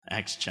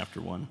Acts chapter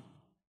 1.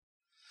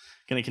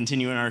 Going to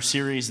continue in our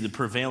series, The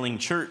Prevailing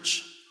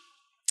Church.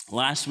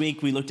 Last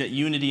week we looked at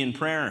unity in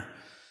prayer.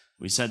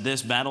 We said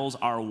this: battles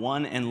are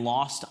won and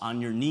lost on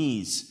your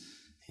knees.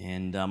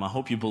 And I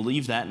hope you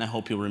believe that, and I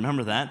hope you'll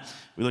remember that.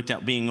 We looked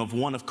at being of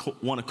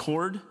one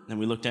accord. Then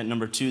we looked at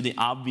number 2, the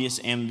obvious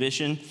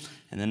ambition.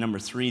 And then number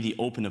 3, the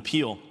open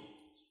appeal.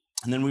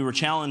 And then we were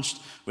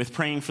challenged with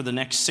praying for the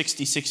next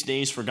 66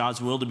 days for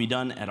God's will to be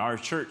done at our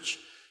church.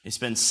 It's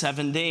been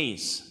 7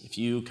 days. If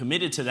you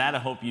committed to that, I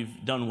hope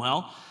you've done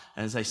well.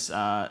 As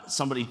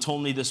somebody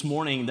told me this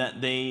morning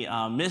that they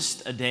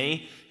missed a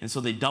day, and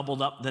so they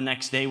doubled up the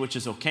next day, which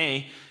is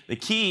okay. The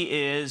key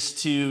is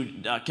to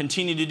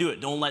continue to do it.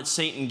 Don't let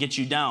Satan get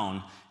you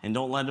down, and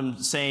don't let him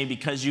say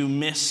because you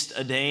missed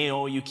a day,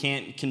 oh, you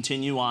can't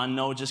continue on.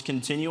 No, just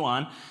continue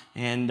on,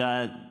 and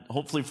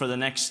hopefully for the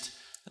next,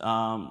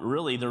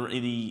 really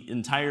the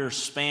entire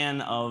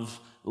span of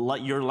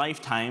your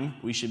lifetime,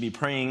 we should be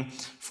praying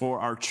for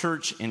our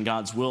church and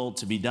God's will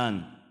to be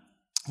done.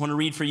 I want to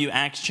read for you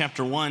Acts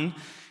chapter 1.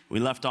 We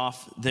left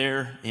off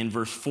there in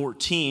verse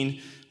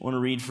 14. I want to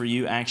read for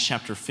you Acts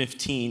chapter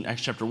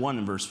 1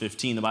 and verse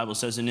 15. The Bible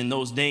says, "And in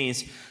those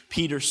days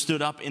Peter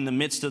stood up in the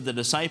midst of the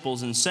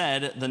disciples and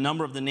said, the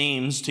number of the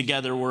names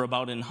together were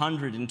about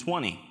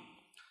 120.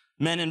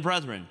 Men and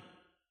brethren,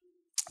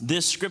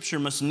 this scripture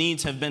must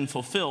needs have been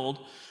fulfilled,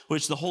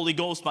 which the Holy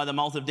Ghost by the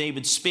mouth of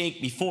David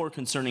spake before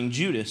concerning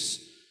Judas,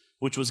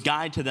 which was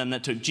guide to them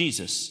that took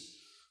Jesus.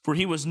 For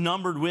he was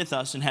numbered with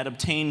us and had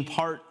obtained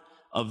part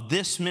of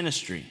this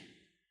ministry.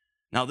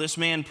 Now this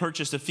man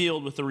purchased a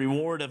field with the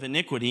reward of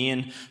iniquity,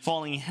 and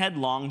falling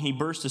headlong, he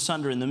burst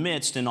asunder in the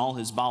midst, and all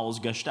his bowels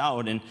gushed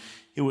out. And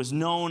it was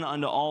known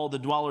unto all the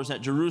dwellers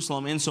at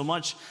Jerusalem,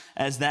 insomuch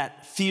as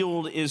that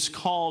field is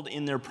called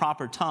in their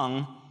proper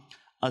tongue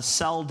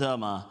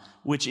Aceldama,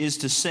 which is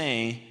to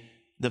say,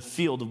 the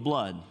field of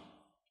blood.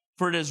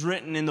 For it is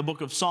written in the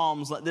book of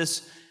Psalms,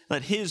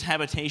 let his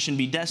habitation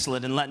be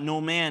desolate, and let no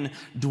man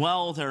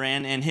dwell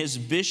therein, and his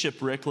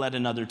bishopric let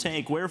another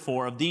take.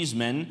 Wherefore, of these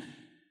men,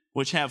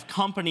 which have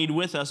companied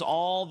with us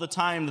all the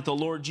time that the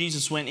Lord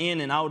Jesus went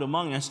in and out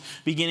among us,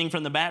 beginning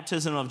from the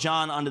baptism of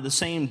John unto the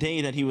same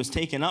day that he was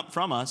taken up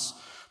from us,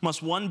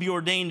 must one be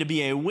ordained to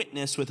be a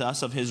witness with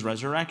us of his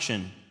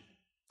resurrection.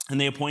 And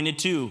they appointed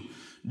 2,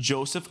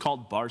 Joseph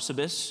called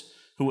Barsabas,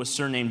 who was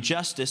surnamed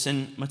Justus,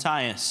 and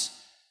Matthias.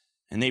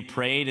 And they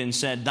prayed and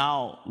said,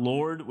 Thou,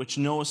 Lord, which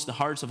knowest the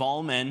hearts of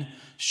all men,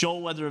 show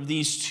whether of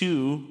these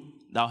 2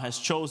 thou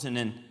hast chosen,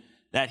 and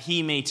that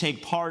he may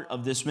take part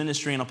of this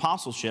ministry and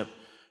apostleship,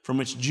 from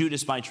which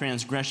Judas by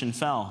transgression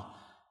fell,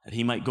 that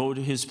he might go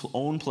to his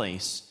own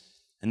place.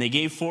 And they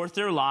gave forth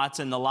their lots,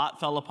 and the lot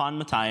fell upon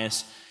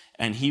Matthias,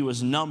 and he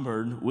was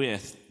numbered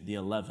with the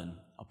 11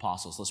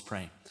 apostles. Let's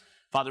pray.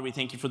 Father, we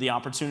thank you for the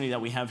opportunity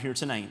that we have here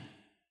tonight.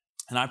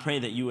 And I pray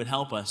that you would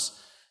help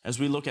us as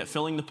we look at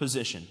filling the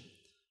position.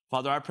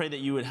 Father, I pray that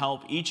you would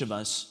help each of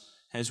us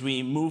as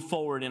we move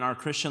forward in our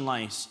Christian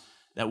lives,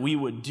 that we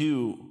would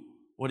do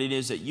what it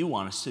is that you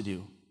want us to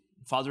do.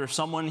 Father, if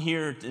someone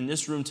here in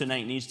this room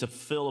tonight needs to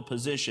fill a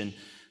position,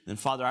 then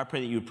Father, I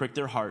pray that you would prick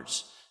their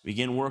hearts,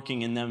 begin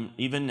working in them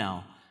even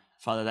now.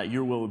 Father, that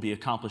your will would be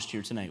accomplished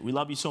here tonight. We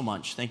love you so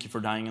much. Thank you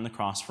for dying on the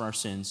cross for our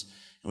sins.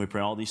 And we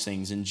pray all these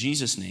things in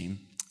Jesus' name.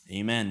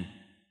 Amen.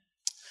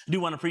 I do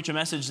want to preach a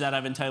message that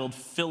I've entitled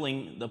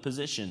Filling the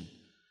Position.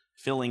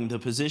 Filling the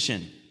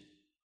Position.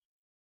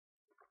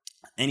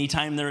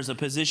 Anytime there is a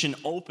position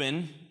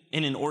open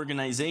in an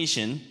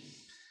organization,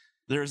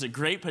 there is a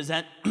great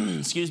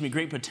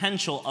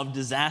potential of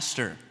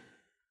disaster.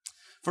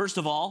 First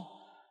of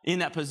all, in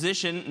that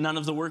position, none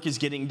of the work is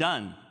getting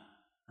done,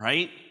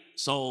 right?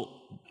 So,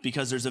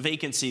 because there's a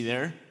vacancy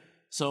there,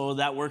 so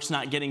that work's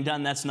not getting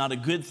done, that's not a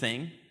good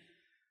thing.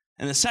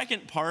 And the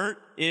second part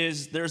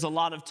is there's a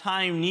lot of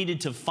time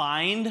needed to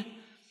find,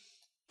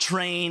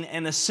 train,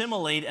 and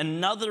assimilate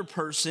another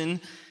person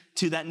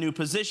to that new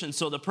position.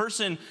 So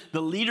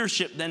the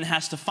leadership then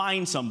has to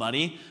find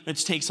somebody,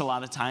 which takes a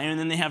lot of time, and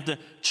then they have to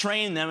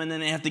train them, and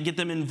then they have to get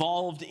them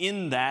involved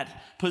in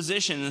that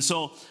position. And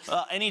so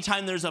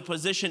anytime there's a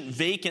position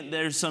vacant,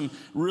 there's some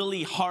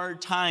really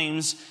hard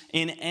times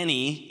in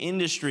any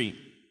industry.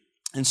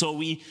 And so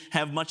we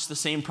have much the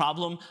same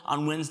problem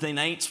on Wednesday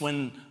nights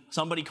when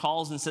somebody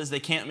calls and says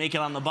they can't make it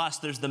on the bus.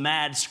 There's the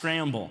mad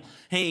scramble.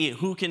 Hey,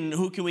 who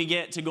can we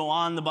get to go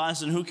on the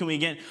bus, and who can we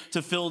get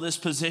to fill this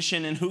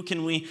position, and who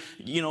do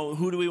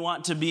we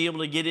want to be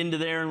able to get into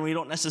there? And we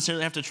don't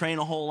necessarily have to train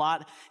a whole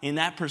lot in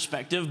that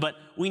perspective, but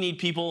we need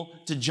people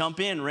to jump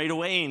in right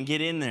away and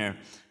get in there.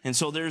 And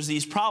so there's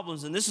these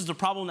problems, and this is the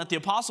problem that the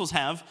apostles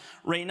have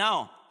right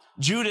now.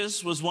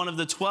 Judas was one of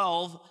the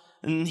 12,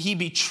 and he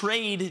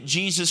betrayed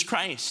Jesus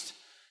Christ.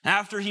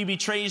 After he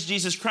betrays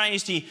Jesus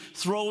Christ, he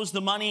throws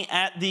the money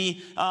at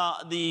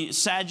the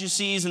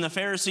Sadducees and the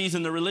Pharisees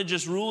and the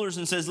religious rulers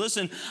and says,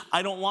 listen,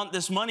 I don't want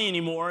this money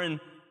anymore. And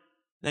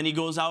then he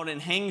goes out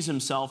and hangs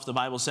himself, the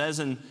Bible says.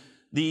 And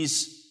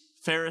these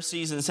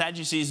Pharisees and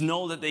Sadducees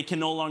know that they can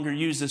no longer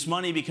use this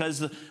money because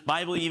the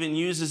Bible even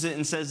uses it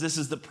and says this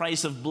is the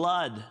price of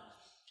blood.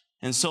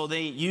 And so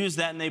they use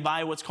that and they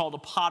buy what's called a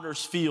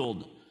potter's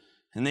field.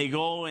 And they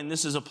go, and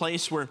this is a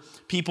place where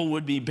people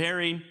would be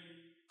buried.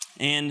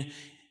 And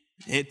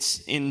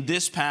it's in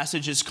this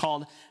passage, it's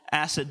called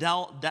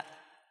Aceldama,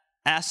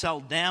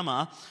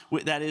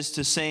 that is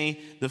to say,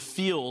 the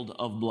field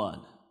of blood.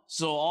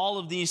 So all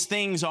of these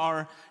things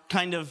are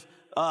kind of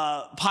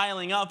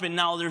piling up, and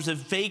now there's a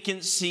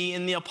vacancy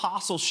in the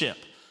apostleship.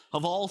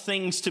 Of all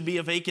things to be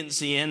a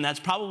vacancy in, that's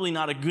probably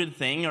not a good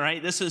thing, all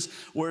right? This is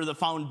where the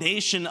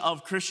foundation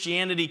of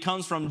Christianity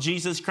comes from,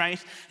 Jesus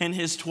Christ and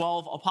his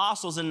 12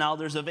 apostles, and now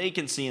there's a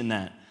vacancy in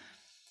that.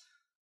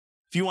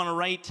 If you want to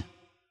write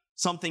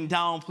something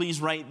down, please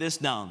write this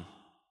down.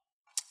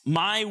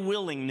 My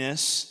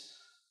willingness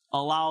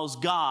allows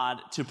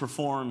God to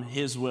perform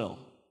his will.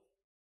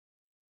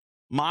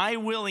 My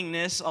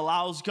willingness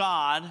allows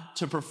God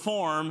to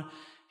perform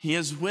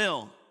his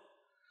will.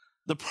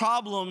 The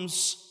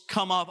problems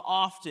come up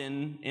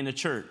often in a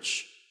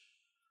church,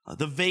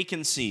 the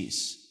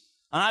vacancies.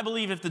 And I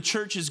believe if the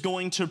church is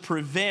going to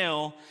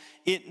prevail,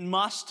 it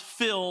must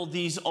fill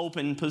these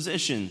open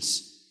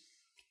positions.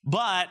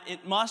 But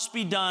it must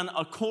be done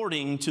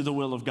according to the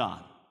will of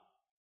God.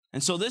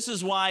 And so this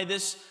is why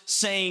this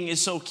saying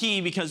is so key,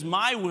 because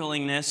my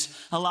willingness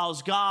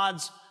allows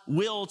God's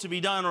will to be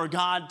done, or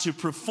God to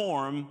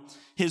perform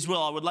his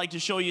will. I would like to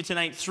show you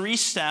tonight 3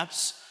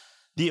 steps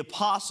the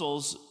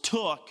apostles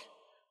took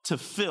to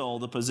fill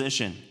the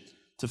position.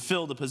 To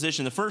fill the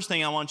position. The first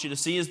thing I want you to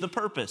see is the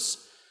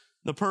purpose.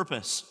 The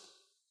purpose.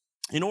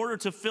 In order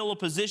to fill a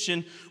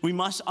position, we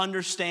must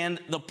understand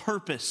the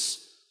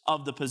purpose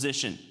of the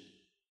position.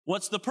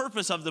 What's the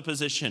purpose of the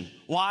position?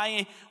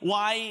 Why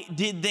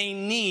did they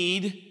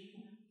need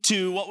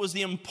to, what was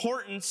the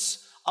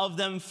importance of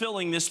them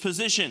filling this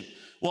position?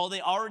 Well,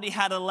 they already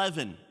had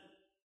 11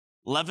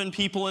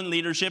 people in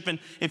leadership, and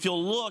if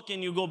you'll look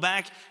and you go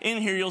back in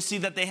here, you'll see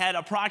that they had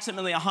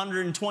approximately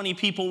 120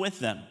 people with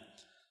them.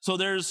 So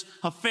there's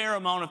a fair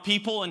amount of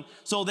people, and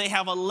so they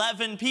have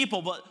 11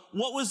 people. But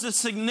what was the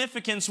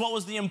significance, what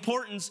was the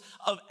importance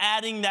of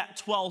adding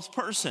that 12th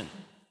person?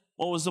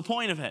 What was the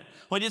point of it?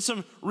 Well, I did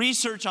some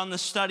research on the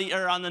study,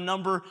 or on the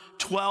number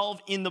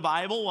 12 in the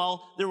Bible.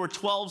 Well, there were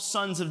 12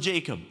 sons of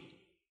Jacob.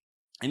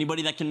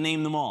 Anybody that can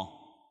name them all?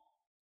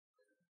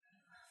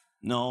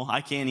 No, I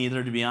can't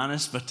either, to be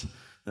honest, but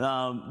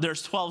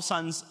there's 12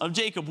 sons of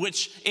Jacob,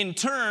 which in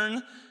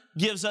turn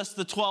gives us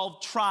the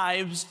 12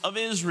 tribes of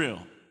Israel.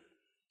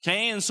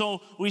 Okay, and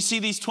so we see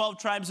these 12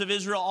 tribes of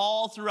Israel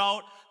all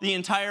throughout the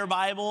entire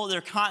Bible.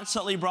 They're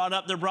constantly brought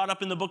up. They're brought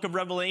up in the book of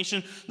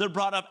Revelation. They're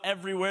brought up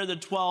everywhere, the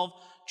 12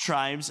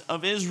 tribes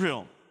of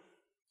Israel.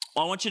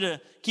 Well, I want you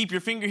to keep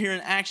your finger here in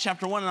Acts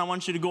chapter 1, and I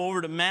want you to go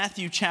over to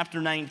Matthew chapter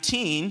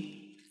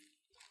 19.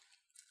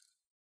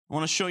 I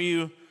want to show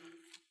you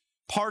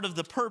part of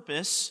the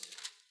purpose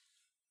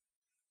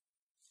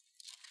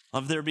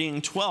of there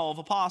being 12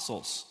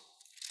 apostles.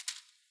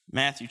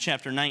 Matthew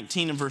chapter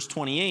 19 and verse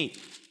 28.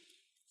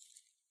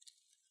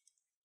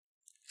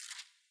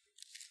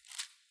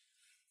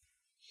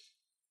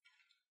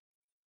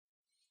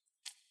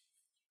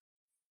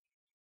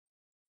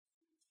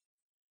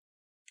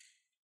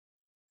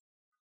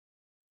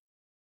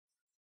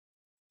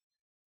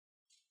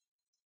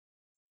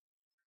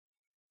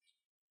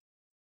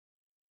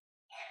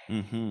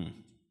 Mm-hmm.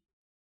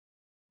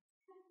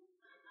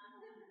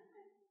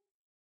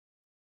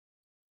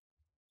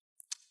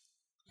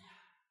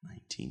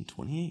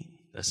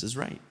 1928. This is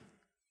right.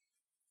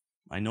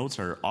 My notes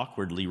are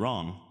awkwardly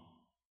wrong,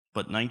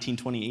 but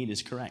 1928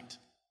 is correct.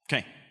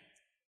 Okay.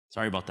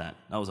 Sorry about that.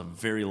 That was a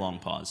very long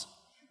pause.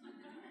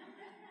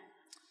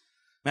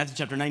 Matthew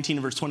chapter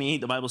 19 verse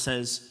 28, the Bible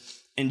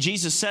says, "And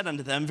Jesus said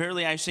unto them,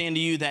 Verily I say unto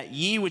you, that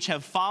ye which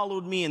have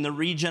followed me in the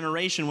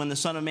regeneration, when the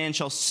Son of Man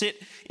shall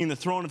sit in the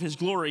throne of his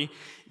glory,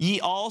 ye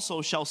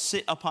also shall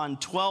sit upon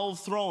 12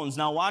 thrones."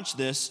 Now watch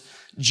this,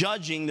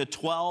 judging the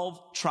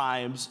 12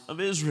 tribes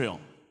of Israel.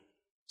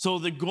 So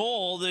the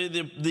goal,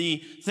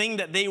 the thing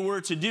that they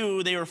were to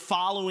do, they were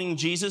following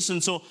Jesus.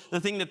 And so the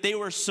thing that they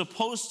were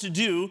supposed to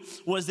do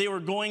was they were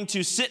going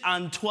to sit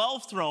on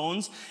 12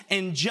 thrones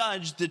and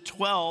judge the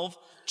 12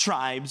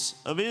 tribes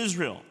of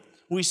Israel.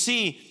 We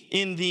see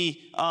in the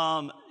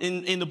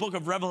book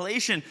of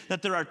Revelation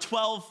that there are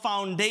 12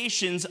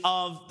 foundations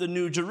of the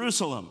New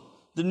Jerusalem,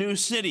 the new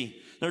city.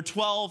 There are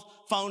 12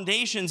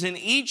 foundations, and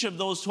each of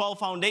those 12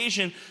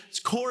 foundations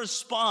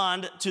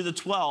correspond to the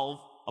 12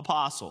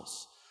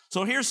 apostles.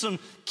 So here's some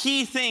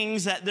key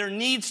things that there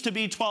needs to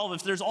be 12.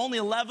 If there's only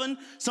 11,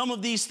 some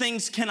of these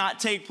things cannot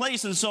take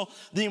place. And so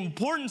the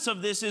importance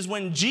of this is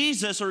when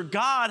Jesus or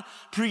God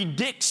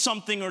predicts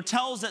something or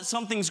tells that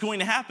something's going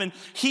to happen,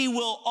 he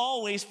will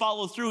always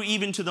follow through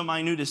even to the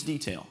minutest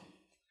detail.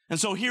 And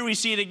so here we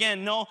see it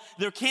again. No,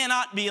 there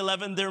cannot be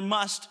 11. There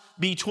must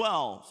be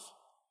 12.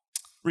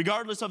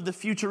 Regardless of the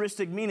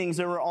futuristic meanings,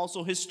 there were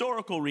also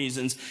historical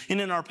reasons.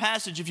 And in our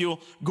passage, if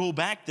you'll go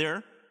back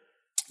there,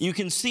 you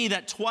can see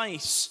that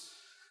twice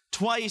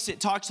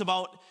it talks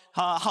about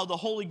how the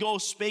Holy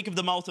Ghost spake of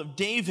the mouth of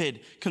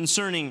David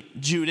concerning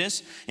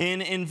Judas.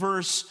 And in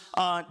verse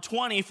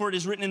 20, for it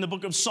is written in the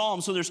book of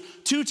Psalms. So there's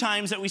 2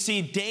 times that we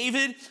see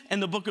David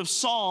and the book of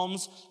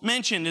Psalms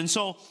mentioned. And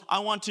so I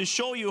want to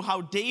show you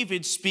how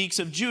David speaks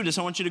of Judas.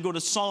 I want you to go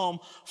to Psalm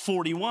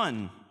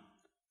 41.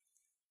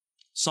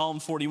 Psalm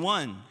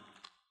 41.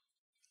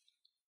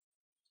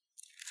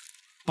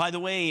 By the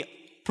way,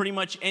 pretty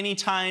much any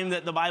time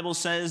that the Bible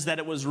says that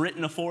it was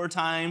written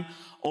aforetime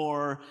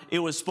or it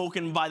was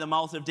spoken by the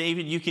mouth of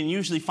David, you can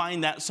usually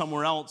find that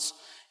somewhere else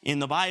in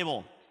the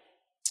Bible.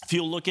 If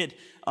you look at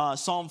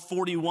Psalm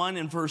 41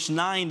 and verse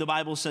 9, the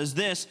Bible says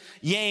this,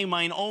 "Yea,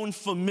 mine own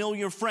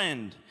familiar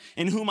friend,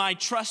 in whom I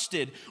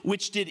trusted,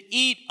 which did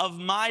eat of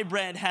my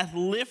bread, hath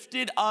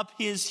lifted up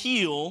his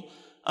heel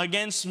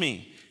against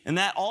me." And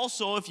that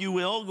also, if you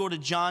will, go to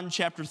John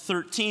chapter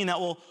 13, that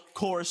will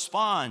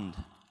correspond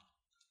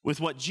with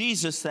what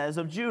Jesus says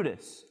of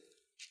Judas.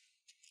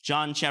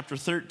 John chapter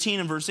 13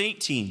 and verse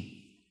 18.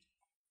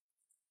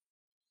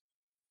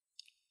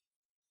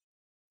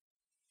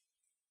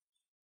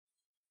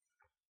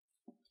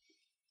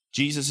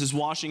 Jesus is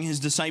washing his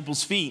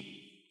disciples' feet.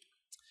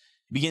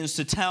 He begins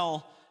to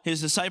tell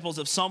his disciples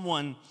of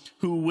someone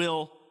who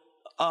will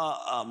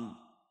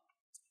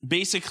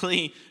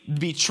basically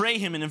betray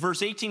him. And in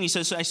verse 18 he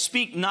says, "So I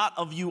speak not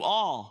of you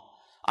all.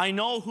 I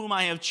know whom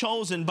I have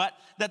chosen, but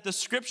that the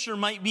scripture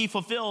might be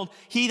fulfilled,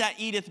 he that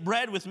eateth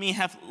bread with me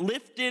hath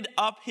lifted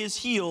up his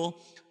heel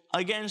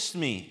against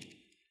me."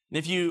 And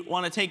if you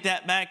want to take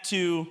that back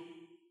to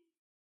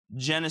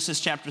Genesis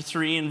chapter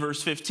 3 and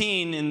verse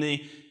 15, in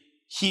the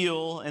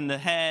heel and the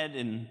head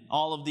and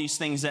all of these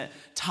things that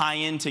tie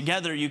in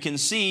together, you can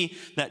see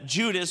that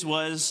Judas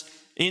was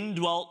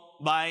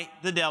indwelt by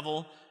the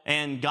devil,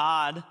 and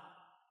God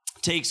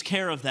takes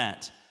care of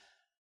that.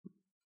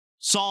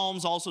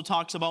 Psalms also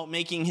talks about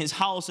making his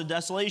house a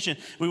desolation.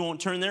 We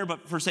won't turn there,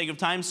 but for sake of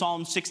time,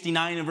 Psalm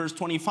 69 and verse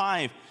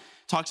 25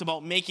 talks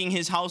about making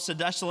his house a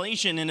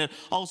desolation, and it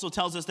also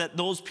tells us that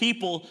those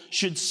people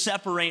should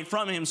separate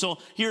from him. So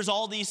here's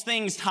all these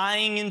things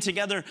tying in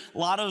together, a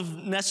lot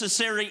of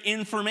necessary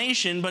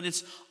information, but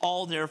it's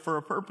all there for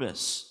a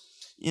purpose.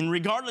 And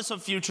regardless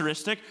of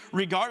futuristic,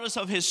 regardless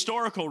of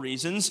historical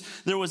reasons,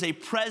 there was a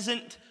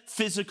present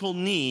physical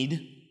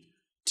need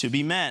to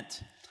be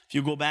met. If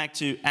you go back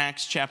to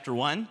Acts chapter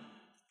 1,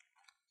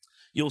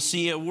 you'll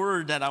see a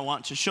word that I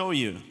want to show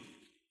you.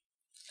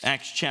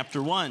 Acts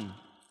chapter 1.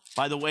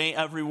 By the way,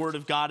 every word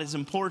of God is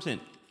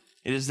important.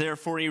 It is there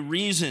for a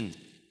reason.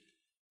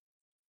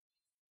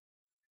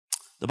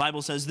 The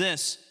Bible says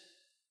this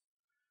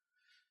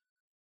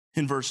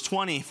in verse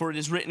 20, "For it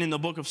is written in the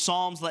book of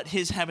Psalms, let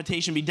his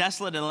habitation be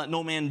desolate, and let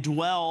no man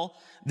dwell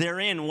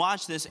therein."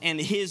 Watch this. "And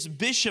his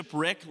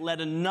bishopric let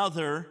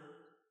another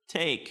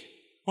take."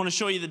 I want to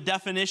show you the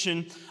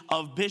definition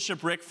of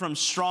bishopric from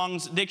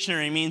Strong's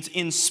dictionary. It means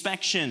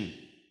inspection.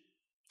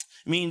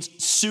 It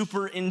means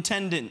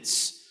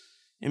superintendence.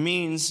 It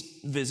means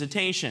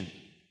visitation.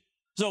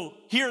 So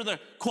here are the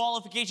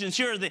qualifications.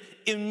 Here are the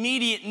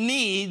immediate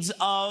needs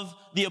of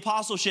the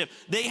apostleship.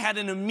 They had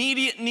an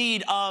immediate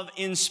need of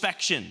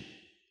inspection.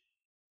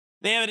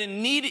 They had an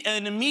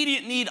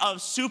immediate need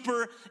of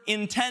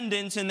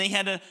superintendence, and they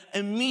had an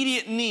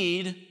immediate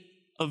need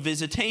of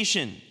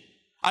visitation.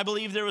 I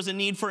believe there was a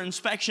need for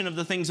inspection of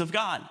the things of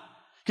God.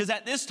 Because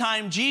at this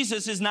time,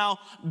 Jesus is now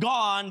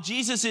gone.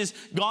 Jesus is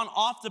gone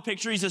off the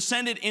picture. He's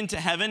ascended into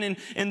heaven.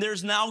 And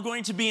there's now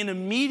going to be an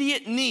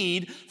immediate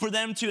need for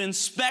them to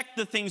inspect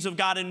the things of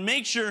God and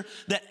make sure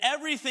that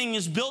everything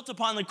is built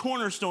upon the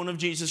cornerstone of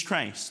Jesus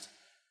Christ.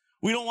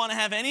 We don't want to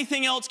have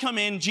anything else come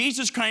in,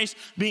 Jesus Christ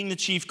being the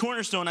chief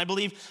cornerstone. I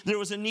believe there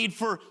was a need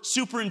for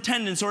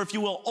superintendence, or if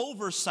you will,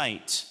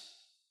 oversight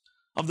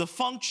of the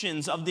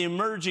functions of the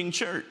emerging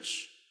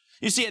church.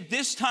 You see, at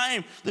this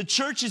time, the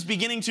church is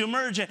beginning to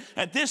emerge.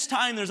 At this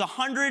time, there's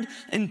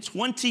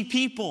 120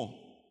 people.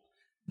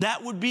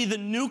 That would be the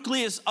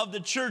nucleus of the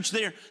church.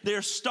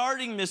 They're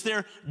starting this.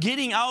 They're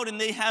getting out,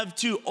 and they have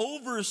to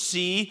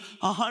oversee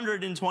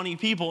 120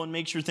 people and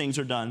make sure things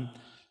are done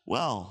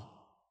well.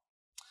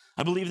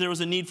 I believe there was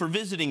a need for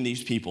visiting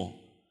these people.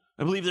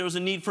 I believe there was a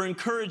need for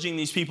encouraging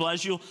these people.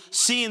 As you'll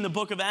see in the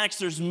book of Acts,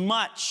 there's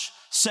much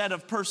said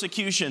of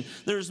persecution.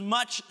 There's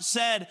much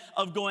said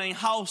of going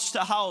house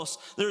to house.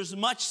 There's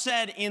much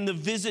said in the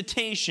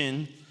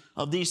visitation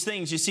of these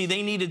things. You see,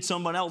 they needed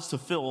someone else to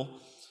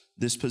fill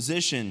this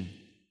position.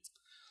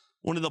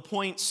 One of the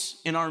points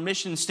in our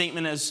mission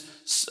statement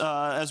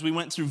as we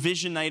went through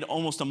Vision Night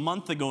almost a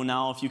month ago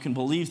now, if you can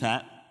believe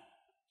that,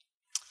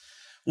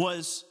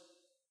 was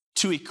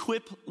to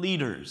equip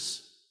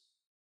leaders.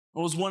 It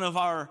was one of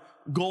our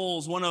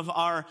goals, one of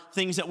our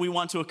things that we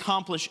want to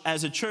accomplish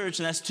as a church,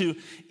 and that's to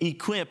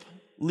equip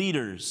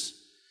leaders.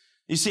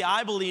 You see,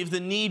 I believe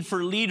the need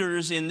for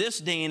leaders in this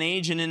day and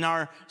age and in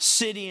our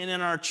city and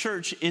in our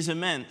church is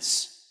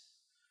immense.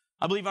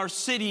 I believe our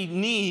city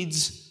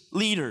needs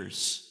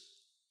leaders.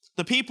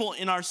 The people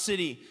in our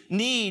city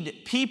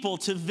need people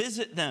to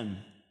visit them.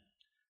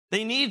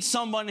 They need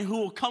someone who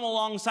will come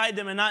alongside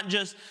them and not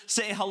just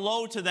say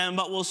hello to them,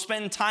 but will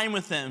spend time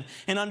with them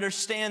and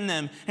understand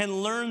them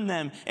and learn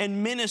them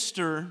and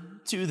minister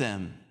to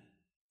them.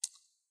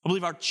 I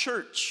believe our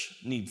church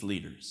needs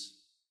leaders.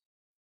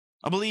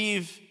 I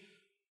believe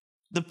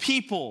the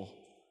people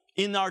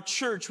in our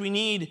church, we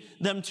need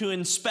them to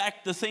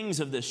inspect the things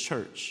of this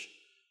church.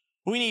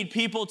 We need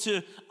people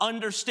to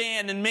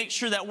understand and make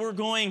sure that we're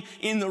going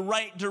in the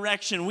right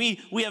direction. We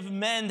have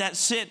men that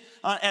sit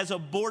as a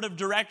board of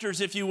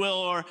directors, if you will,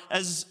 or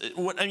as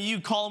what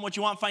you call them what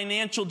you want,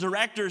 financial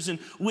directors, and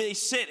they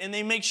sit and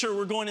they make sure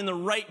we're going in the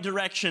right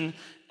direction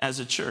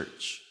as a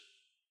church.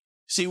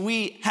 See,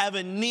 we have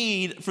a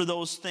need for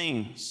those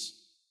things.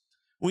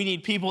 We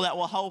need people that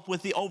will help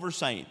with the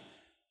oversight.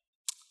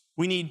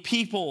 We need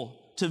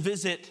people to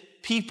visit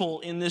people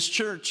in this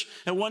church.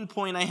 At one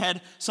point, I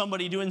had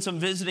somebody doing some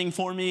visiting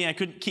for me. I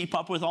couldn't keep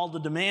up with all the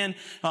demand.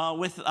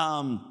 With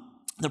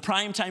the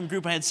primetime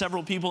group, I had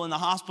several people in the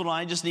hospital.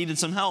 I just needed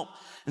some help.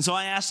 And so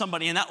I asked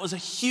somebody, and that was a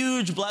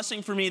huge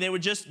blessing for me. They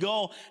would just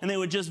go and they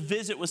would just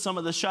visit with some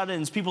of the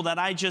shut-ins, people that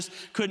I just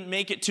couldn't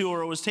make it to,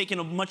 or it was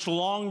taking much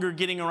longer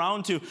getting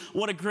around to.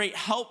 What a great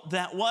help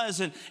that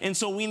was. And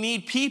so we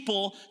need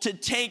people to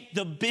take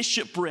the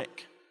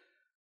bishopric.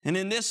 And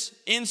in this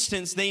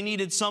instance, they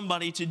needed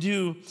somebody to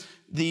do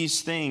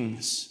these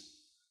things.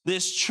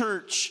 This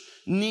church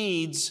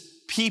needs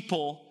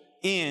people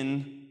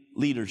in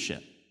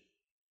leadership.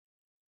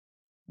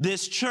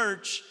 This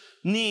church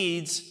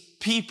needs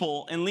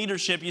people in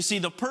leadership. You see,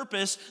 the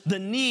purpose, the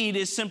need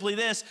is simply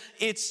this.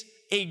 It's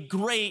a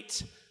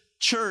great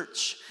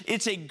church.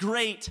 It's a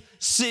great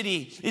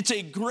city. It's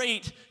a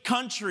great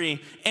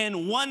country.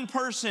 And one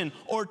person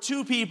or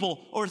two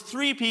people or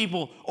three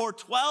people or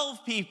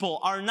 12 people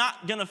are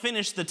not going to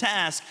finish the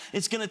task.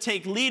 It's going to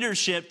take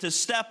leadership to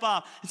step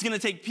up. It's going to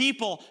take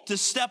people to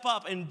step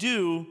up and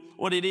do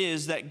what it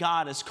is that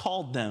God has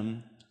called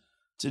them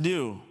to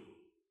do.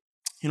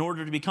 In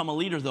order to become a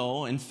leader,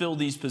 though, and fill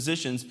these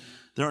positions,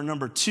 there are,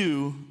 number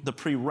two, the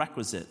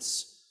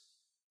prerequisites.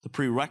 The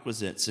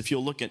prerequisites. If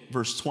you'll look at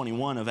verse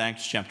 21 of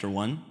Acts chapter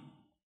 1.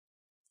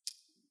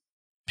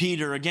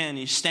 Peter, again,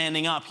 he's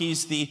standing up.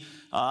 He's the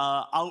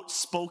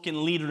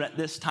outspoken leader at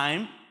this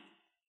time.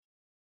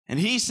 And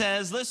he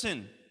says,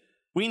 listen,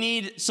 we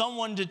need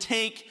someone to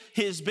take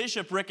his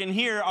bishopric, and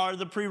here are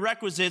the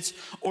prerequisites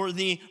or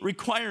the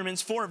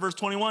requirements for it. Verse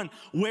 21,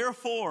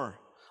 wherefore,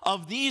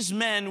 of these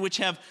men which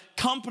have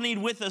companied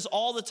with us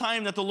all the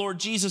time that the Lord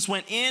Jesus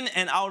went in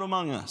and out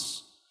among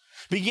us,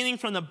 beginning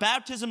from the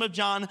baptism of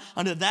John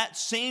unto that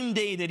same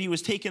day that he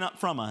was taken up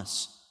from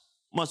us,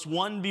 must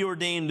one be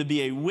ordained to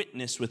be a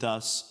witness with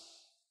us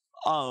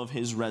of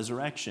his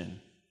resurrection.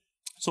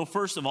 So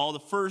first of all, the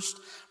first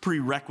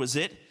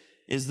prerequisite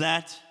is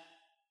that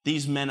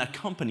these men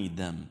accompanied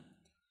them.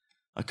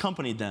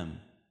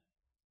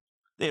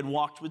 They had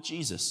walked with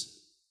Jesus.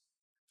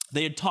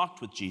 They had talked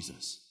with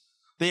Jesus.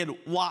 They had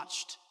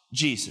watched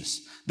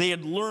Jesus. They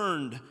had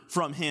learned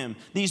from him.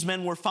 These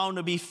men were found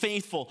to be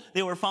faithful.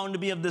 They were found to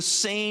be of the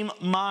same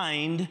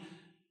mind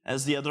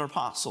as the other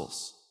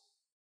apostles.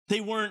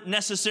 They weren't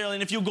necessarily,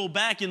 and if you go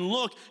back and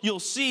look, you'll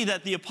see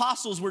that the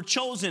apostles were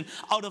chosen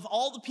out of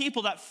all the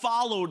people that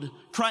followed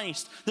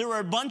Christ. There were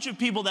a bunch of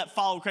people that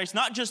followed Christ,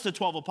 not just the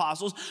 12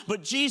 apostles,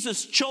 but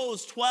Jesus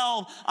chose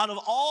 12 out of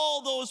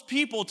all those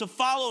people to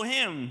follow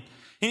him.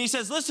 And he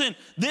says, listen,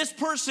 this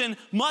person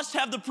must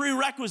have the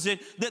prerequisite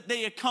that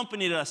they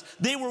accompanied us.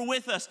 They were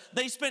with us.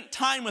 They spent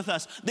time with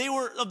us. They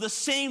were of the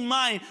same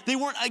mind. They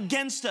weren't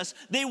against us.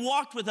 They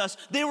walked with us.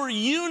 They were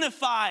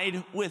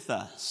unified with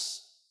us.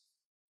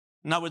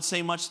 And I would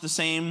say much the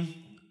same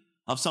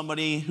of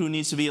somebody who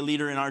needs to be a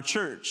leader in our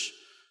church.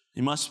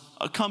 They must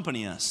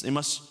accompany us. They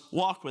must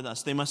walk with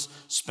us. They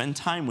must spend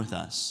time with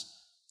us.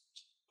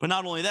 But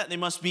not only that, they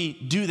must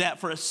do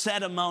that for a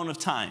set amount of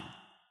time.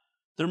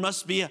 There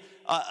must be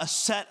a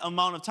set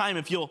amount of time.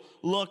 If you'll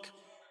look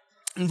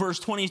in verse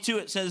 22,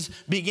 it says,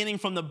 beginning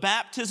from the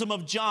baptism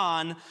of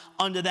John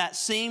unto that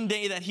same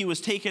day that he was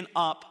taken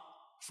up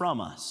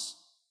from us.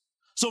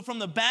 So from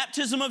the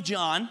baptism of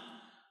John,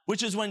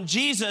 which is when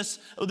Jesus,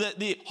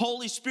 the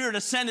Holy Spirit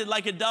ascended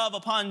like a dove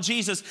upon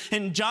Jesus,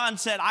 and John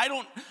said, I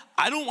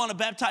don't want to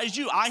baptize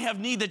you. I have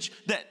need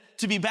that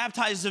to be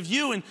baptized of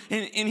you. And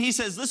he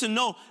says, listen,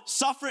 no,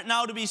 suffer it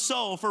now to be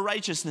so for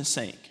righteousness'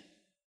 sake.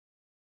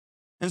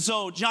 And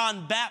so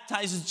John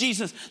baptizes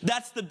Jesus.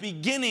 That's the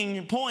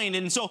beginning point.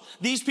 And so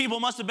these people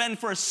must have been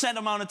for a set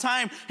amount of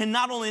time. And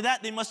not only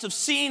that, they must have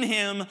seen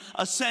him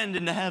ascend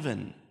into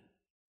heaven.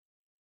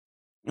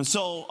 And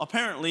so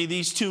apparently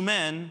these two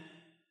men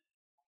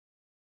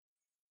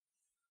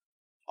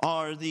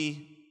are the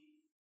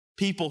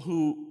people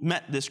who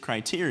met this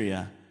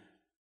criteria.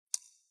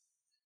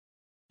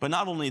 But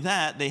not only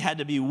that, they had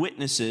to be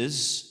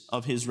witnesses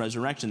of his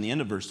resurrection. The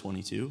end of verse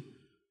 22.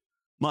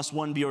 Must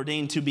one be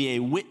ordained to be a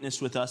witness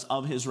with us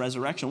of his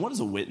resurrection. What is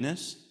a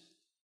witness?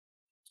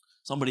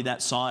 Somebody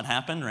that saw it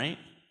happen, right?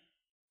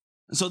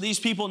 And so these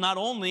people, not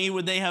only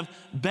would they have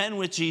been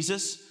with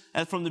Jesus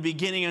from the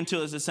beginning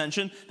until his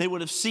ascension. They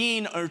would have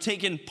seen or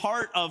taken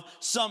part of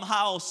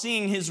somehow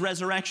seeing his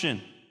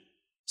resurrection,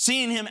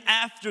 seeing him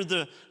after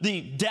the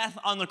death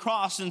on the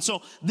cross. And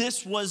so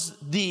this was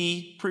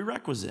the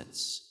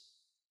prerequisites.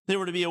 They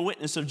were to be a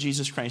witness of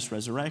Jesus Christ's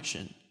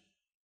resurrection.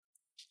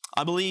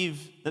 I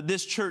believe that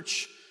this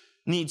church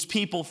needs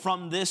people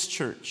from this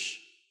church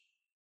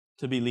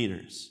to be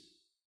leaders.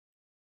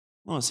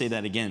 I want to say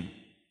that again.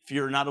 If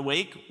you're not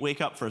awake,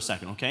 wake up for a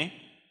second, okay?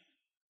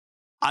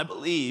 I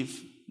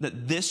believe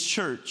that this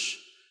church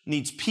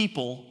needs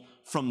people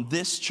from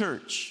this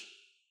church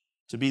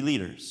to be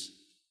leaders.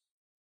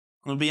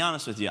 I'm going to be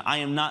honest with you. I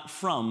am not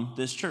from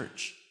this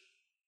church.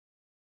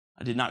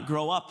 I did not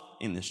grow up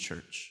in this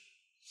church.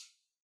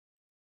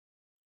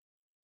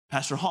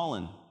 Pastor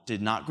Holland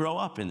did not grow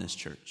up in this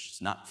church.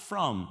 He's not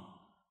from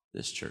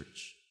this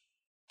church.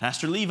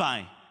 Pastor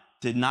Levi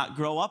did not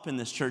grow up in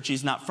this church.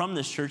 He's not from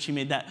this church. He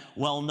made that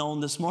well known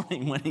this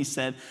morning when he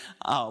said,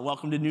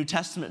 welcome to New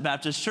Testament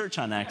Baptist Church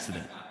on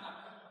accident.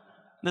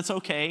 That's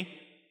okay.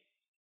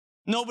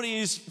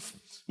 Nobody's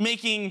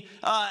making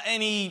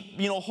any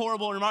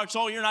horrible remarks.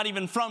 Oh, you're not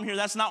even from here.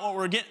 That's not what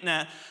we're getting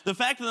at. The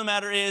fact of the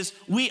matter is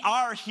we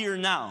are here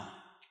now.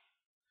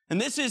 And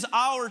this is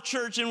our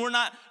church, and we're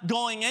not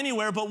going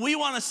anywhere, but we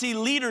want to see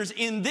leaders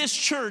in this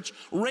church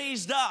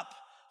raised up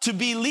to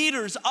be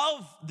leaders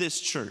of this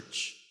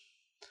church.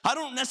 I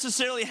don't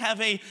necessarily have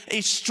a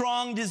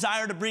strong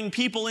desire to bring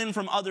people in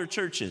from other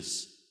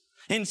churches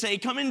and say,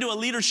 come into a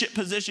leadership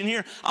position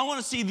here. I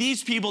want to see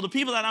these people, the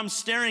people that I'm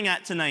staring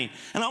at tonight,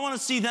 and I want to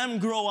see them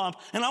grow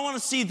up, and I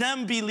want to see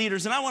them be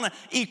leaders, and I want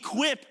to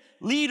equip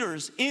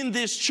leaders in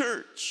this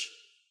church.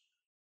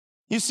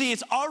 You see,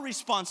 it's our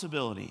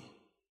responsibility.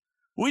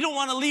 We don't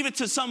want to leave it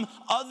to some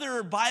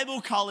other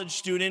Bible college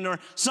student or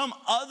some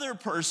other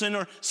person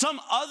or some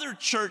other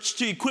church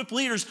to equip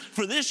leaders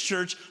for this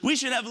church. We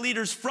should have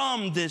leaders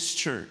from this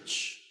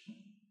church.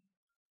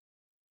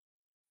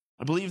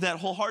 I believe that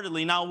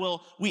wholeheartedly. Now,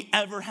 will we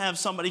ever have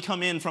somebody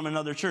come in from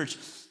another church?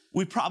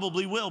 We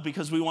probably will,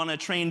 because we want to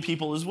train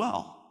people as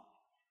well.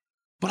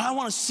 But I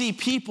want to see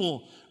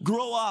people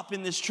grow up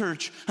in this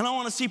church. And I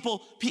want to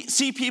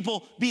see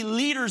people be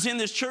leaders in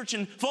this church.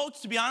 And folks,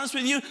 to be honest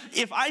with you,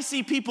 if I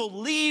see people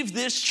leave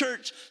this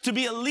church to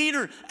be a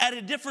leader at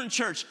a different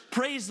church,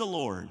 praise the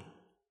Lord.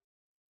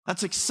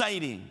 That's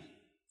exciting.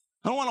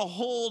 I don't want to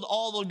hold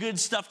all the good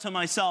stuff to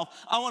myself.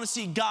 I want to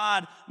see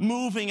God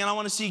moving, and I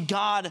want to see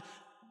God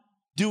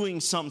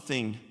doing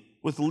something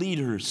with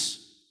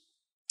leaders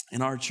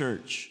in our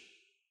church.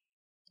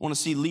 I want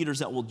to see leaders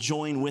that will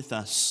join with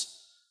us,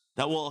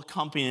 that will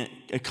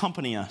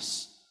accompany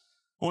us.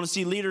 I want to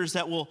see leaders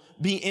that will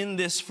be in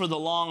this for the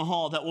long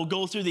haul, that will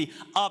go through the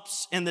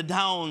ups and the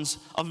downs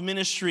of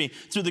ministry,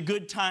 through the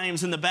good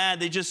times and the bad.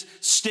 They just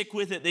stick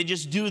with it. They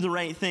just do the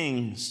right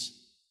things.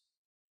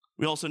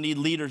 We also need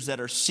leaders that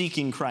are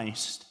seeking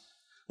Christ,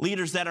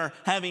 leaders that are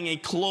having a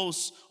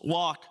close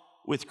walk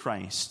with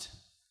Christ.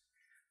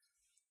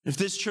 If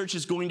this church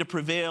is going to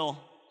prevail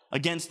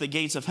against the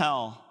gates of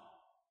hell,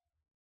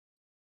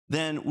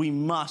 then we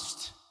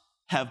must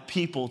have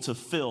people to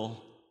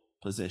fill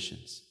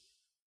positions.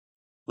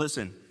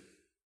 Listen,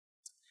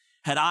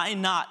 had I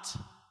not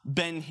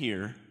been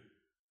here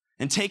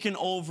and taken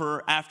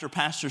over after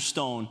Pastor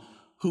Stone,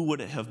 who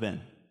would it have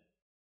been?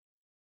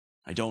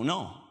 I don't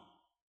know.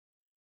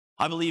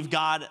 I believe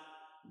God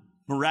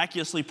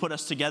miraculously put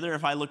us together.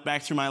 If I look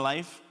back through my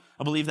life,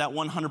 I believe that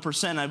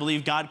 100%. I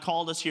believe God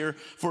called us here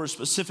for a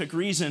specific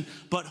reason,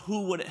 but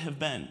who would it have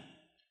been?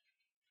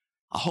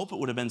 I hope it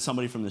would have been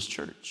somebody from this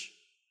church.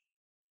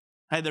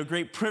 I had the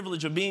great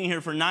privilege of being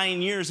here for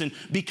 9 years and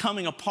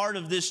becoming a part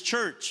of this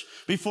church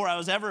before I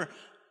was ever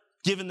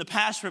given the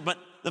pastorate. But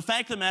the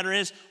fact of the matter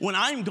is, when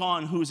I'm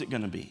gone, who's it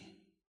going to be?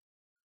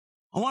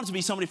 I want it to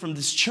be somebody from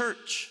this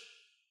church.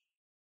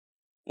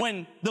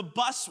 When the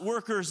bus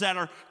workers that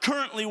are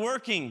currently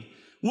working,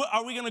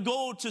 are we going to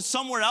go to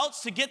somewhere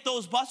else to get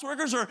those bus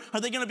workers, or are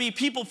they going to be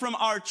people from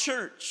our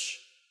church?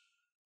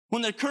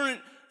 When the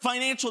current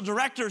financial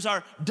directors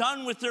are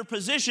done with their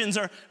positions,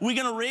 are we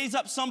going to raise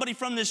up somebody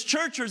from this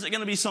church, or is it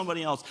going to be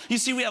somebody else? You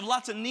see, we have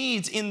lots of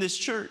needs in this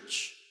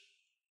church.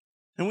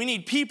 And we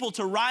need people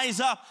to rise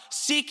up,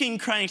 seeking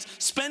Christ,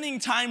 spending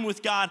time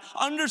with God,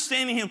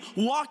 understanding Him,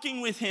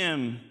 walking with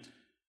Him.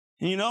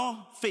 And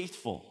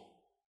faithful.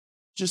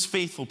 Just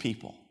faithful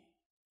people.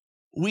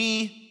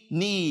 We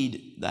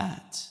need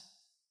that.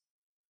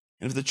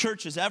 And if the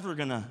church is ever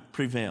going to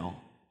prevail,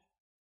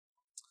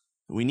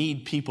 we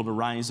need people to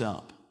rise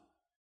up.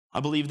 I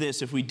believe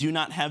this: if we do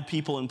not have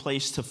people in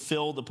place to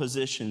fill the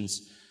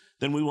positions,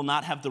 then we will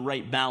not have the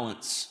right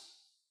balance.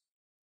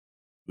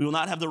 We will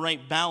not have the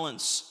right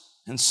balance,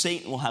 and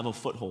Satan will have a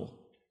foothold.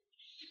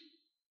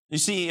 You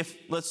see,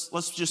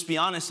 let's just be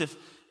honest,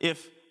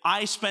 if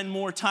I spend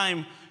more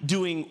time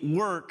doing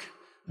work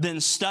than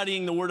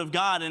studying the Word of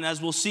God, and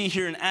as we'll see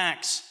here in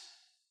Acts,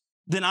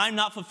 then I'm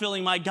not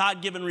fulfilling my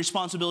God-given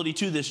responsibility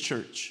to this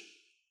church.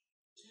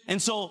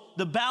 And so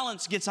the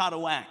balance gets out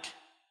of whack.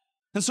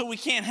 And so we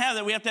can't have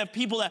that. We have to have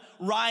people that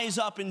rise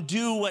up and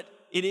do what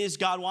it is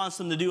God wants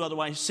them to do,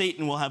 otherwise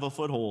Satan will have a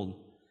foothold.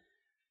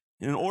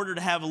 In order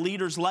to have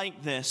leaders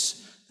like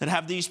this, that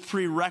have these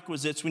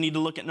prerequisites, we need to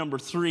look at number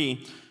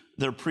 3,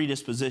 their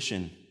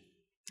predisposition.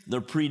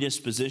 Their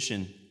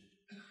predisposition.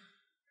 I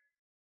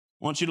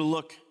want you to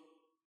look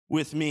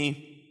with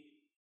me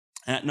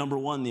at number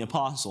 1, the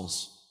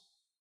apostles.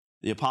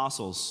 The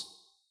apostles.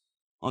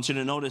 I want you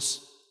to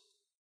notice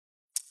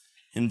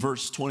in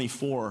verse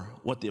 24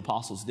 what the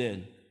apostles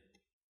did.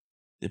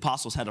 The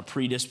apostles had a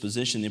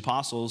predisposition. The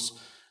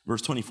apostles,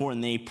 verse 24,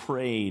 and they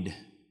prayed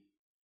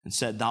and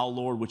said, Thou,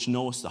 Lord, which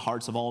knowest the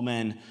hearts of all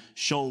men,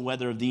 show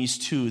whether of these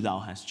two thou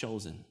hast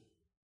chosen.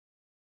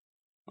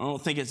 I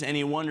don't think it's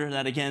any wonder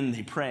that, again,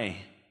 they pray.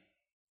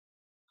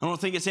 I don't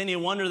think it's any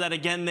wonder that,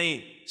 again,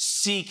 they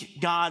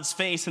seek God's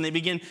face and they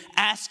begin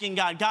asking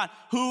God, God,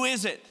 who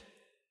is it?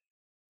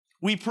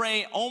 We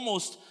pray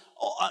almost,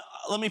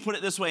 let me put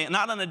it this way,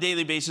 not on a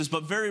daily basis,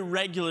 but very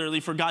regularly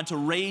for God to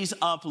raise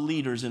up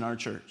leaders in our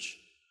church.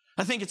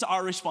 I think it's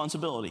our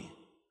responsibility.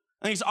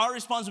 I think it's our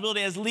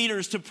responsibility as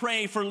leaders to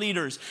pray for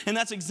leaders. And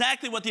that's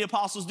exactly what the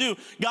apostles do.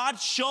 God,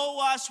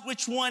 show us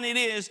which one it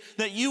is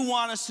that you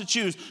want us to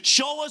choose.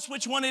 Show us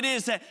which one it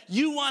is that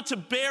you want to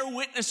bear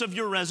witness of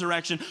your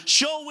resurrection.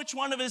 Show which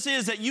one of us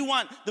is that you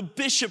want the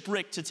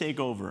bishopric to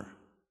take over.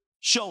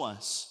 Show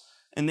us.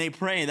 And they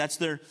pray. That's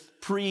their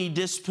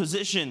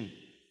predisposition.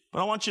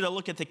 But I want you to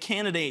look at the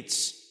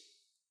candidates.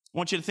 I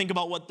want you to think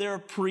about what their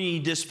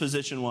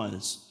predisposition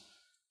was.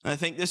 And I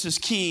think this is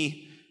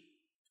key.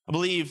 I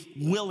believe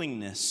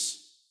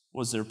willingness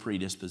was their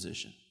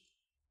predisposition.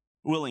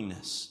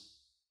 Willingness.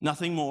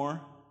 Nothing more,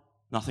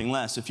 nothing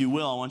less. If you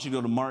will, I want you to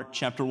go to Mark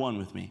chapter 1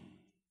 with me.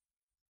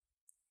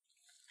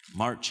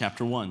 Mark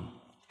chapter 1.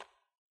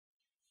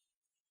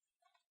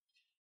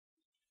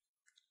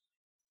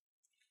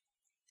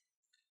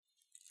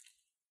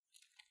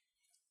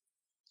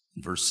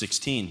 Verse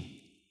 16.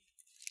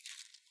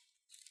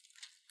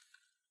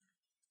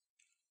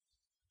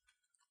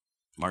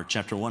 Mark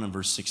chapter 1 and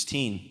verse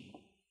 16.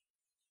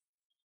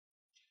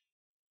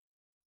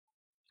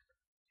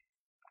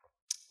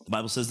 The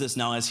Bible says this,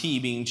 Now as he,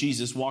 being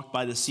Jesus, walked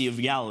by the Sea of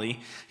Galilee,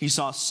 he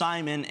saw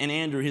Simon and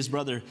Andrew, his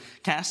brother,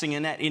 casting a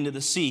net into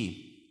the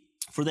sea,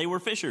 for they were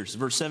fishers.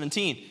 Verse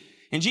 17.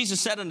 And Jesus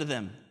said unto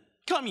them,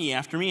 Come ye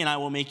after me, and I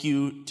will make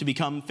you to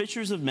become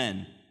fishers of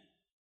men.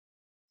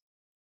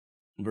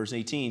 In verse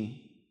 18.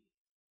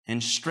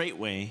 And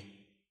straightway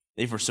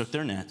they forsook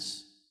their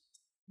nets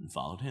and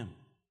followed him.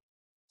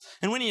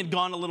 And when he had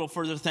gone a little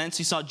further thence,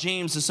 he saw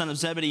James, the son of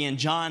Zebedee, and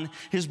John,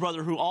 his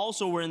brother, who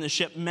also were in the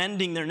ship,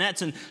 mending their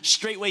nets. And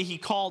straightway he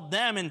called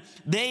them, and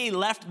they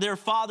left their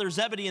father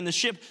Zebedee in the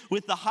ship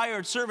with the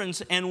hired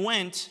servants and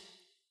went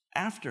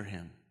after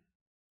him.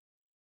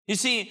 You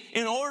see,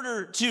 in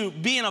order to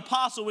be an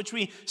apostle, which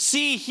we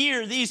see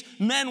here, these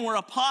men were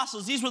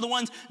apostles. These were the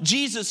ones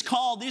Jesus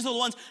called. These are the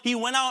ones he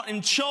went out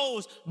and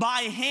chose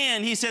by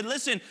hand. He said,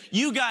 listen,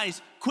 you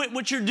guys, quit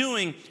what you're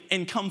doing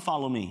and come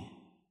follow me.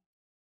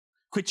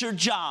 Quit your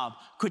job,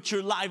 quit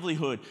your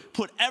livelihood,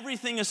 put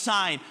everything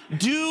aside.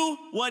 Do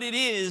what it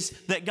is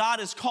that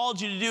God has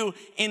called you to do.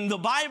 And the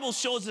Bible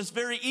shows us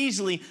very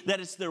easily that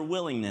it's their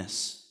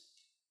willingness.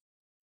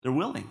 They're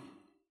willing.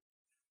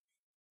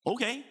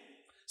 Okay.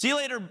 See you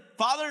later,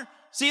 Father.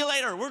 See you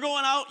later. We're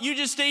going out. You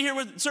just stay here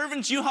with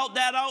servants. You help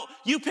Dad out.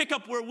 You pick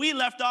up where we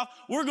left off.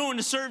 We're going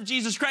to serve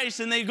Jesus Christ.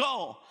 And they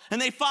go. And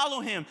they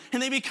follow him.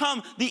 And they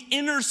become the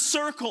inner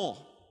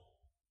circle.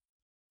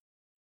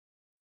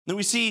 Then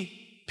we see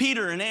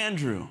Peter and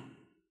Andrew.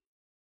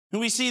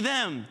 And we see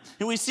them.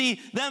 And we see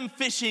them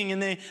fishing.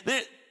 And they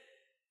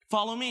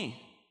follow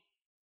me.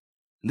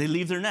 And they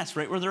leave their nets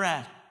right where they're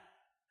at.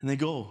 And they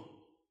go.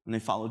 And they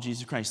follow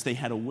Jesus Christ. They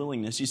had a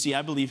willingness. You see,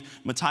 I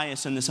believe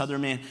Matthias and this other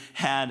man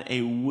had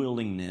a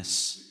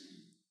willingness.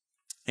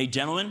 Hey,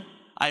 gentlemen,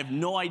 I have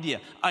no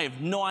idea. I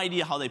have no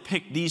idea how they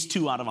picked these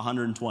two out of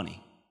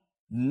 120.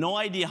 No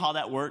idea how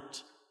that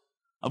worked.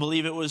 I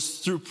believe it was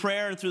through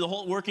prayer and through the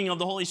whole working of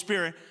the Holy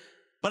Spirit.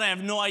 But I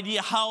have no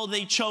idea how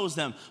they chose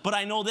them. But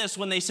I know this,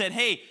 when they said,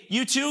 hey,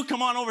 you two,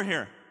 come on over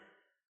here.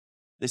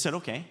 They said,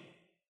 okay.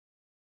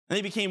 And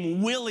they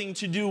became willing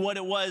to do what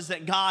it was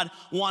that God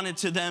wanted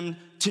to them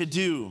to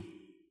do.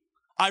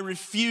 I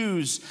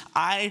refuse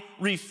to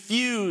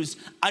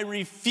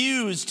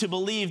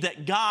believe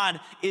that God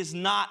is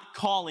not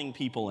calling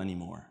people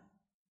anymore.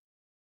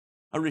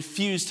 I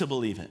refuse to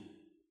believe it.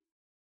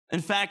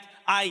 In fact,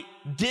 I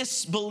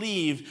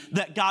disbelieve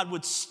that God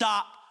would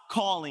stop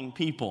calling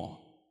people.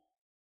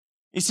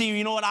 You see,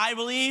 you know what I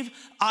believe?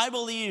 I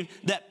believe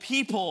that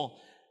people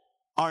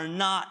are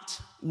not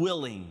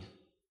willing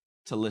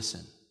to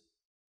listen.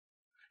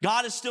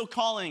 God is still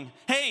calling,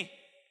 hey,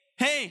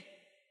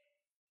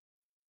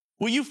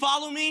 will you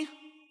follow me?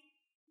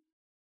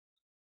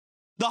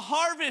 The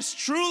harvest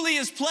truly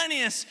is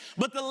plenteous,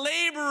 but the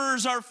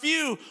laborers are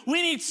few.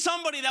 We need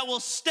somebody that will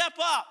step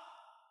up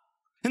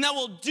and that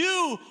will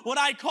do what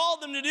I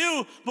called them to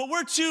do, but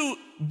we're too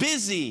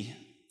busy.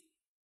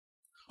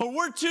 or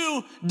we're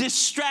too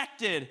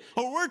distracted,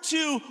 or we're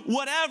too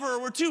whatever,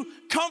 or we're too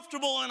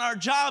comfortable in our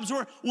jobs,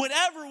 or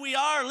whatever we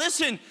are.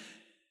 Listen,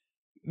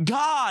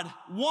 God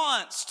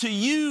wants to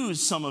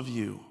use some of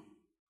you.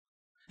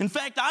 In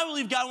fact, I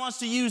believe God wants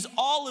to use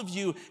all of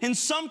you in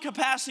some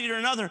capacity or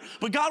another,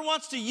 but God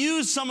wants to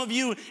use some of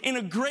you in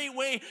a great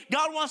way.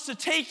 God wants to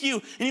take you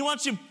and He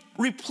wants to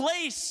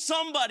replace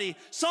somebody,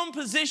 some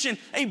position,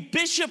 a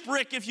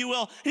bishopric, if you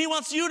will, and He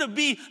wants you to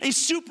be a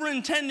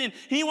superintendent,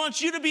 and He wants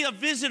you to be a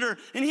visitor,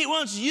 and He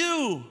wants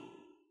you.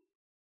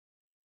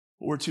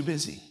 But we're too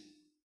busy.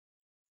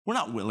 We're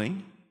not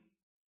willing.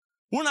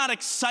 We're not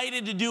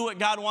excited to do what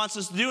God wants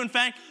us to do. In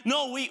fact,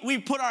 no, we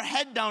put our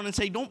head down and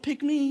say, don't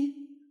pick me.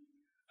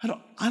 I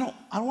don't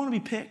want to be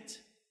picked.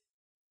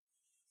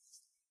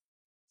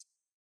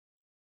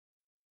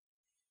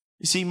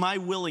 You see, my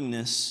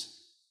willingness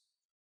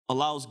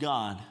allows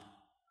God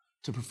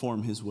to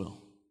perform His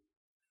will.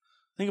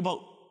 Think about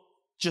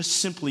just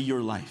simply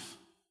your life.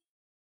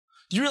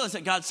 Do you realize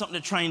that God's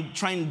something to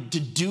trying to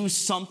do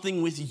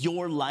something with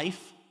your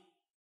life?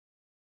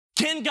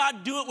 Can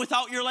God do it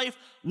without your life?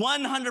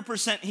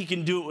 100% He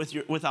can do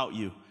it without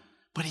you.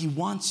 But He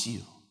wants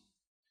you.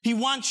 He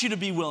wants you to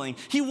be willing.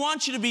 He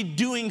wants you to be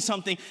doing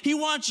something. He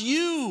wants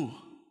you.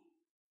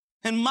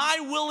 And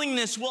my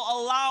willingness will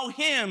allow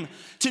Him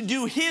to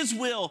do His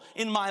will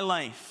in my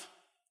life.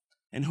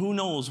 And who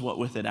knows what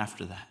with it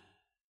after that.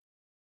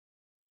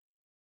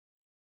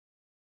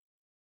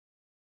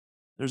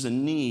 There's a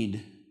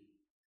need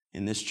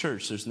in this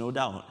church, there's no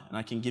doubt. And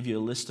I can give you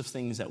a list of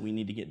things that we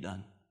need to get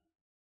done.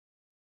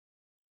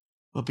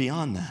 But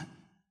beyond that,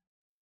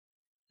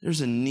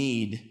 there's a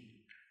need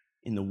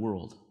in the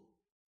world.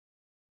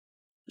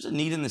 There's a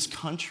need in this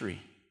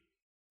country.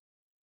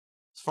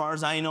 As far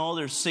as I know,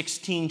 there's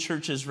 16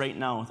 churches right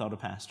now without a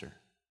pastor.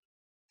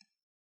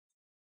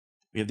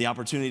 We have the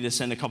opportunity to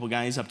send a couple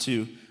guys up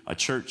to a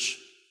church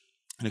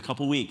in a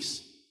couple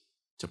weeks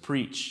to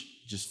preach,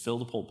 just fill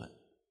the pulpit.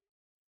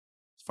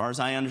 As far as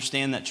I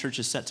understand, that church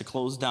is set to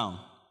close down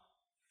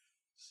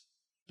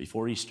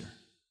before Easter.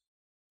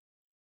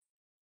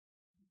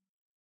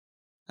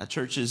 That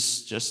church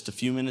is just a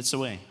few minutes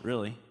away,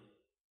 really.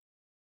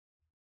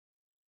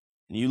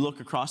 And you look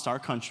across our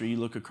country, you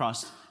look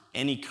across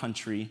any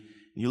country,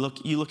 you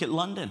look at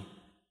London.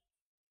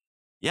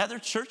 Yeah, there are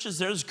churches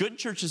there. There's good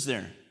churches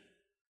there.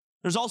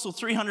 There's also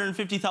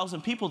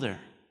 350,000 people there.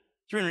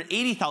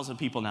 380,000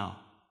 people now.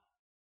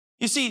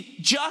 You see,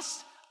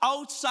 just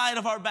outside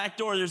of our back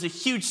door, there's a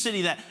huge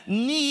city that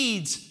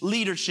needs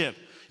leadership.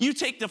 You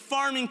take the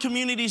farming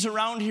communities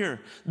around here.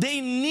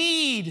 They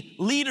need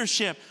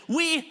leadership.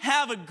 We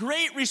have a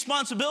great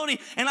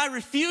responsibility, and I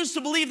refuse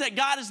to believe that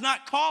God is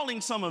not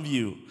calling some of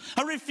you.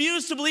 I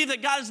refuse to believe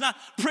that God is not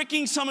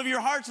pricking some of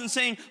your hearts and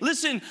saying,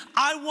 listen,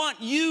 I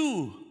want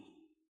you.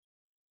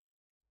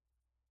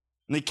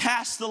 And they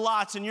cast the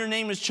lots, and your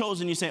name is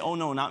chosen. You say, oh,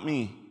 no, not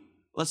me.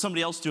 Let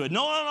somebody else do it.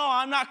 No,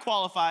 I'm not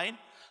qualified.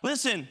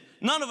 Listen,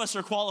 none of us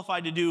are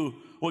qualified to do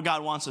what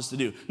God wants us to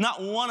do.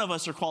 Not one of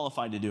us are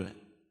qualified to do it.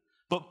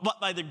 But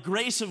by the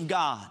grace of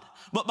God,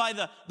 but by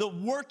the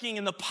working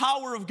and the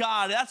power of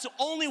God, that's the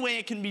only way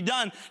it can be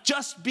done.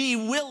 Just be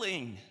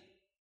willing.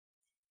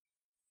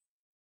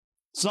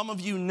 Some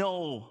of you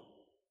know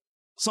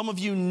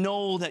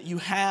that you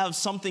have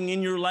something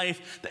in your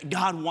life that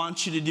God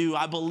wants you to do.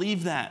 I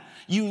believe that.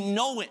 You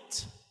know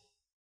it.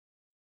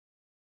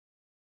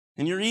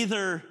 And you're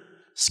either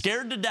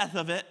scared to death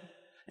of it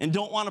and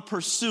don't want to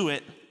pursue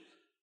it,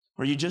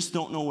 or you just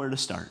don't know where to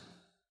start.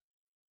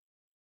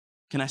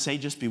 Can I say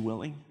just be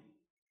willing?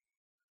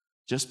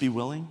 Just be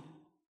willing.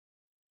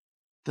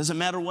 Doesn't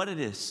matter what it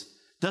is.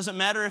 Doesn't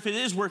matter if it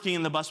is working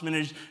in the bus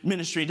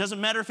ministry. It doesn't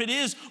matter if it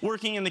is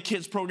working in the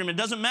kids program. It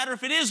doesn't matter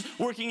if it is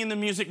working in the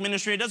music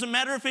ministry. It doesn't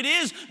matter if it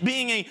is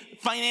being a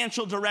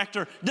financial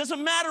director. It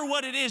doesn't matter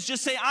what it is.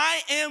 Just say,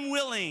 I am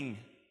willing.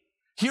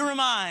 Here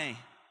am I.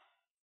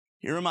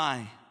 Here am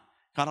I.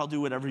 God, I'll do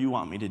whatever you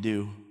want me to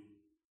do.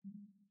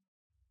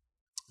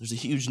 There's a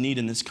huge need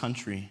in this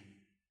country.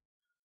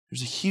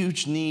 There's a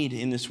huge need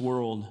in this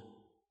world.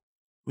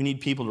 We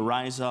need people to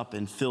rise up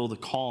and fill the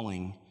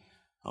calling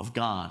of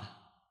God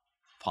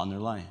upon their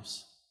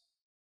lives.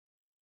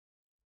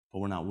 But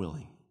we're not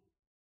willing.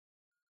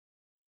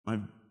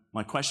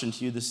 My question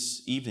to you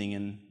this evening,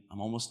 and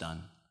I'm almost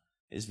done,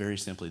 is very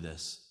simply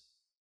this.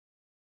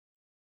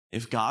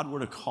 If God were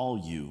to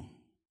call you,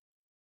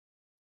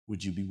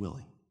 would you be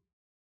willing?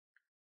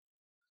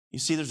 You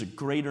see, there's a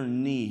greater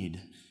need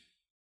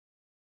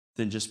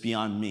than just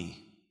beyond me.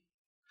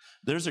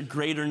 There's a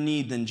greater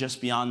need than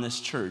just beyond this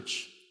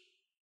church.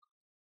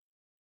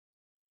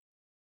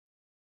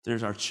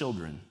 There's our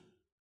children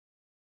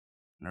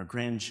and our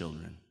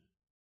grandchildren.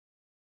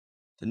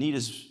 The need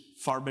is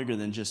far bigger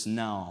than just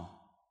now.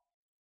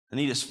 The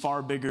need is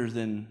far bigger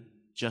than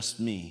just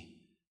me.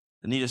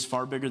 The need is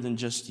far bigger than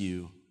just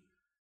you.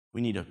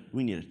 We need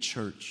a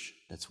church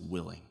that's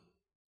willing.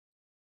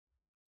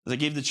 As I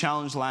gave the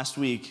challenge last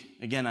week,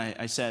 again,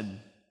 I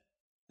said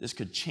this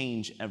could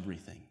change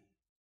everything.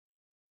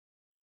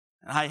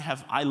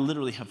 I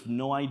literally have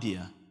no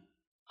idea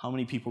How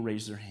many people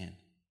raised their hand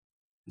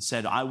and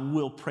said, I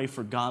will pray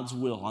for God's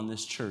will on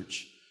this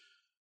church?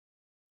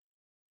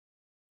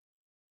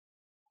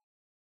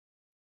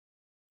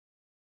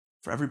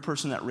 For every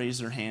person that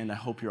raised their hand, I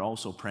hope you're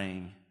also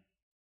praying,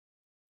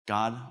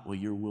 God, will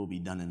your will be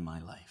done in my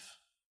life?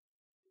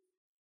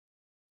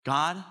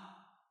 God,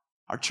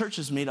 our church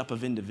is made up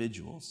of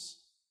individuals.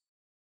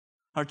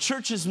 Our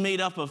church is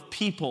made up of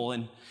people,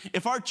 and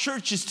if our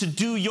church is to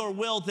do your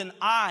will, then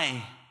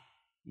I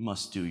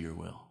must do your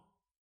will.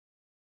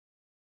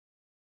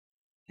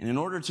 And in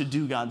order to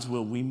do God's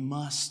will, we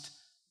must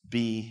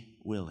be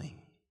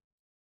willing.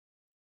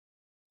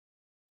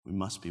 We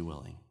must be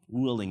willing.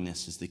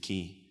 Willingness is the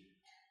key.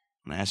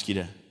 I'm going to ask you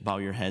to bow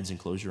your heads and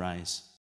close your eyes.